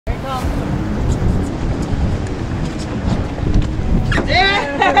Yay!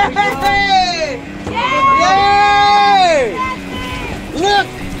 Yay! Look,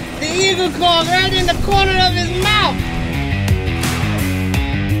 the eagle claw right in the corner of his mouth.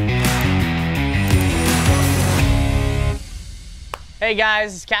 Hey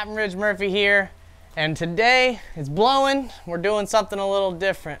guys, it's Captain Ridge Murphy here, and today it's blowing. We're doing something a little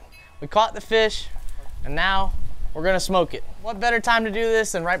different. We caught the fish, and now we're gonna smoke it. What better time to do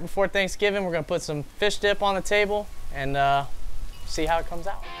this than right before Thanksgiving? We're gonna put some fish dip on the table and see how it comes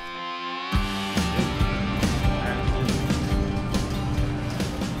out.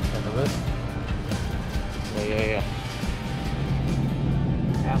 Yeah.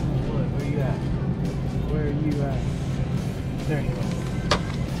 Applewood, where you at? Where are you at? There you go.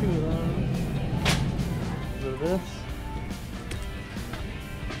 2 of those. A little of this.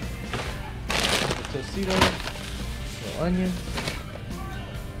 Tostito. A little onion.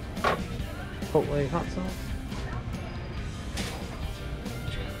 Chipotle hot sauce.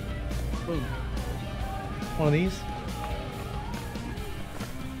 Boom. One of these.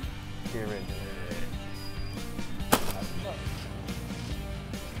 Get ready.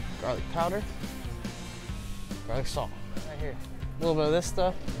 Garlic powder. Garlic salt. Right here. A little bit of this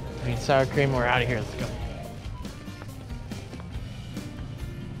stuff. We need sour cream. We're out of here. Let's go.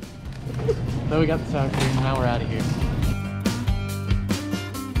 So we got the sour cream. Now we're out of here.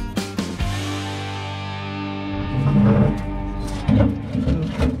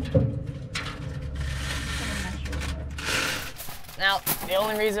 Now, the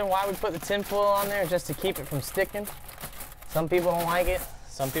only reason why we put the tin foil on there is just to keep it from sticking. Some people don't like it.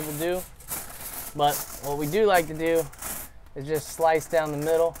 Some people do. But what we do like to do is just slice down the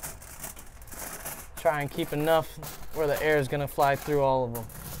middle. Try and keep enough where the air is going to fly through all of them.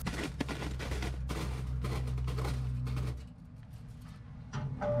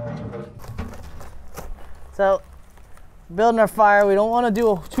 So, building our fire, we don't want to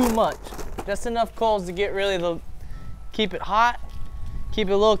do too much. Just enough coals to get really keep it hot, keep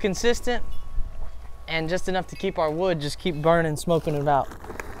it a little consistent, and just enough to keep our wood just keep burning, smoking it out.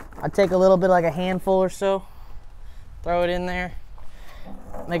 I take a little bit, like a handful or so, throw it in there,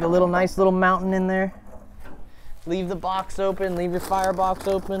 make a nice little mountain in there. Leave the box open, leave your firebox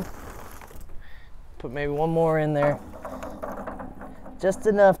open. Put maybe one more in there. Just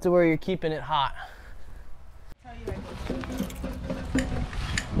enough to where you're keeping it hot.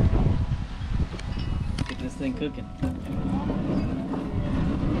 Get this thing cooking.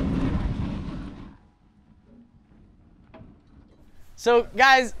 So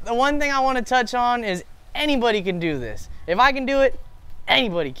guys, the one thing I want to touch on is anybody can do this. If I can do it,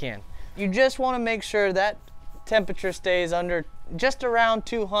 anybody can. You just want to make sure that temperature stays under just around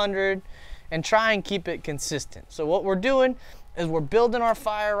 200 and try and keep it consistent. So what we're doing is we're building our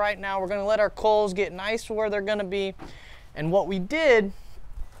fire right now. We're going to let our coals get nice to where they're going to be. And what we did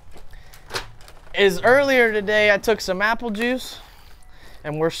is earlier today I took some apple juice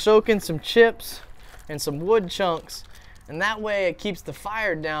and we're soaking some chips and some wood chunks. And that way it keeps the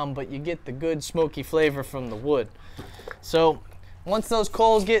fire down, but you get the good smoky flavor from the wood. So once those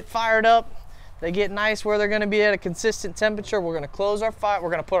coals get fired up, they get nice where they're gonna be at a consistent temperature, we're gonna close our fire,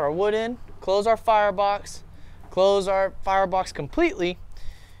 we're gonna put our wood in, close our firebox completely,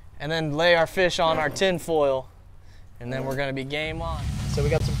 and then lay our fish on our tin foil, and then we're gonna be game on. So we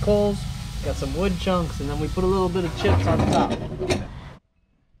got some coals, got some wood chunks, and then we put a little bit of chips on top.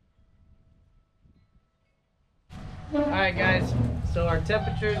 Alright guys, so our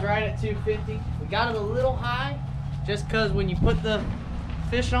temperature is right at 250. We got it a little high, just because when you put the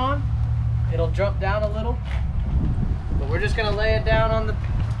fish on, it'll drop down a little. But we're just gonna lay it down on the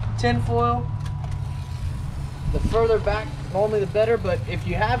tin foil. The further back, normally the better, but if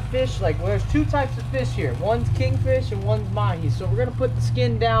you have fish, like there's 2 types of fish here. One's kingfish and one's mahi. So we're gonna put the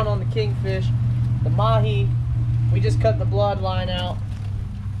skin down on the kingfish. The mahi, we just cut the bloodline out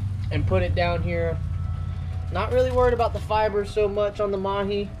and put it down here. Not really worried about the fibers so much on the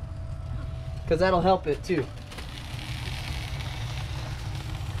mahi, because that'll help it too.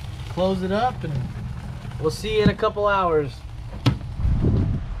 Close it up and we'll see you in a couple hours.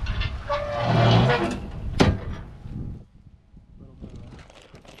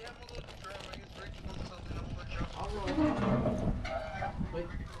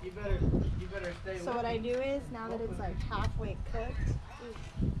 So what I do is, now that it's like halfway cooked,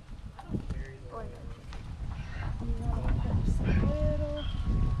 you want to put just a little,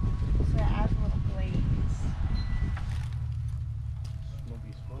 so it adds a little glaze.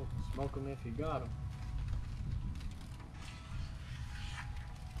 Smoky smoke. Smoke them if you got them.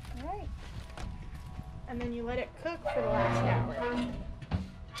 Alright. And then you let it cook for the last hour.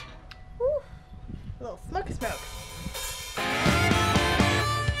 Woo! A little smoky smoke.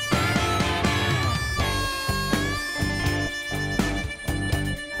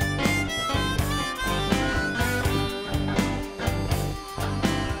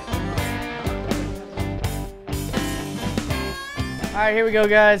 right, here we go,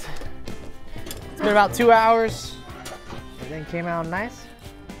 guys. It's been about 2 hours. Everything came out nice.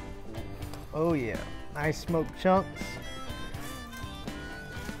 Oh yeah, nice smoked chunks.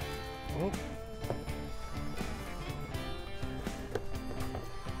 Oh.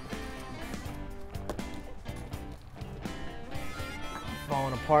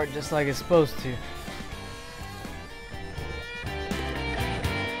 Falling apart just like it's supposed to.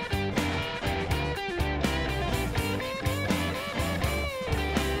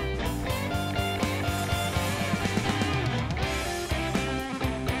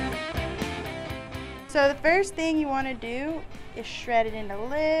 So the first thing you want to do is shred it into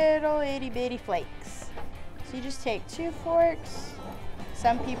little itty bitty flakes. So you just take 2 forks.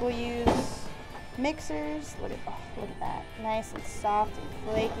 Some people use mixers. Look at that. Nice and soft and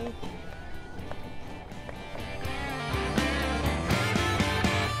flaky.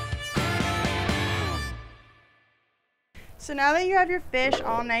 So now that you have your fish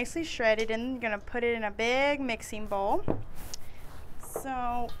all nicely shredded, and you're gonna put it in a big mixing bowl.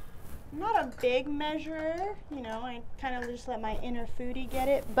 So not a big measure, you know, I kind of just let my inner foodie get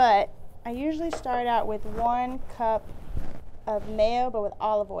it, but I usually start out with 1 cup of mayo, but with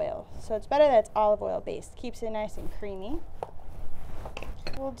olive oil. So it's better that it's olive oil based, keeps it nice and creamy.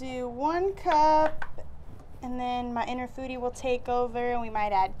 We'll do 1 cup, and then my inner foodie will take over, and we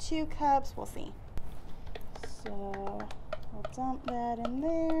might add 2 cups, we'll see. So we'll dump that in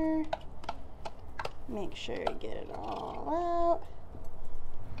there, make sure you get it all out.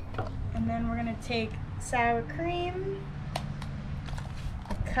 And then we're gonna take sour cream,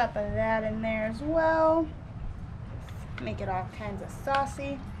 a cup of that in there as well. Make it all kinds of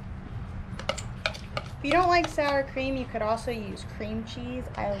saucy. If you don't like sour cream, you could also use cream cheese.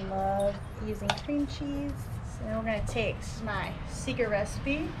 I love using cream cheese. So then we're gonna take my secret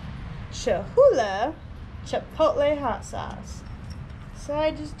recipe, Cholula Chipotle hot sauce. So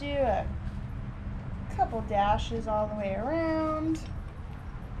I just do a couple dashes all the way around.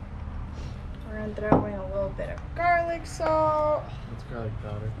 We're gonna throw in a little bit of garlic salt. That's garlic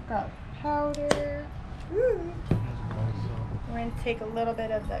powder. Garlic powder. Ooh. We're gonna take a little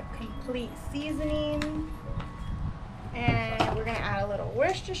bit of the complete seasoning, and we're gonna add a little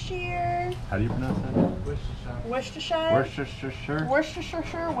Worcestershire. How do you pronounce that? Worcestershire. Worcestershire.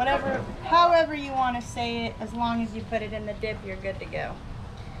 Worcestershire. Whatever, however you want to say it. As long as you put it in the dip, you're good to go.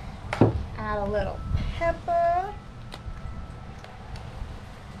 Add a little pepper.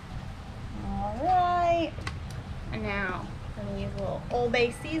 Alright, and now I'm going to use a little Old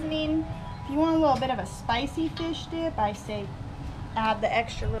Bay seasoning. If you want a little bit of a spicy fish dip, I say add the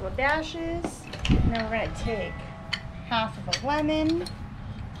extra little dashes. And then we're going to take half of a lemon.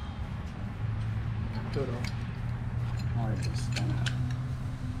 We're just going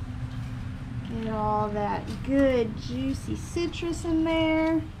to get all that good juicy citrus in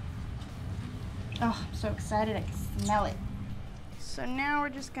there. Oh, I'm so excited, I can smell it. So now we're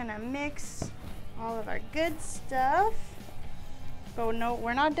just gonna mix all of our good stuff. But no,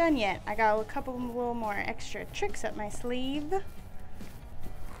 we're not done yet. I got a couple little more extra tricks up my sleeve.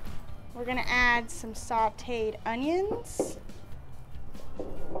 We're gonna add some sauteed onions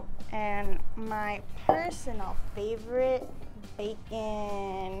and my personal favorite,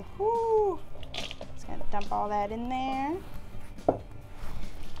 bacon. Woo! Just gonna dump all that in there.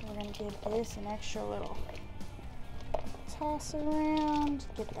 We're gonna give this an extra little toss around,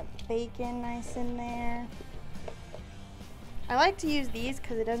 get the bacon nice in there. I like to use these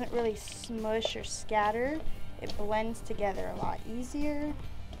because it doesn't really smush or scatter. It blends together a lot easier.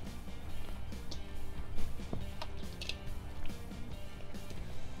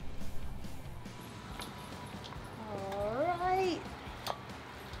 All right.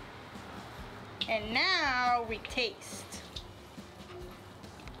 And now we taste.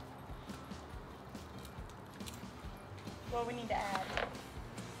 What we need to add.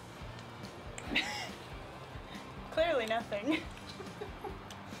 Clearly nothing.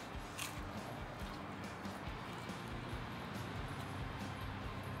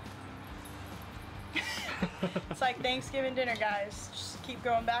 It's like Thanksgiving dinner, guys. Just keep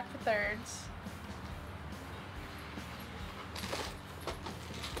going back for thirds.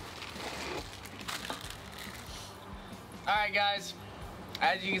 Alright guys,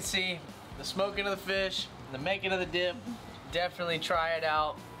 as you can see, the smoking of the fish, the making of the dip, definitely try it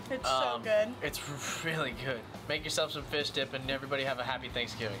out. It's so good. It's really good. Make yourself some fish dip and everybody have a happy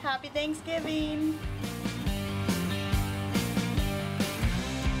Thanksgiving. Happy Thanksgiving.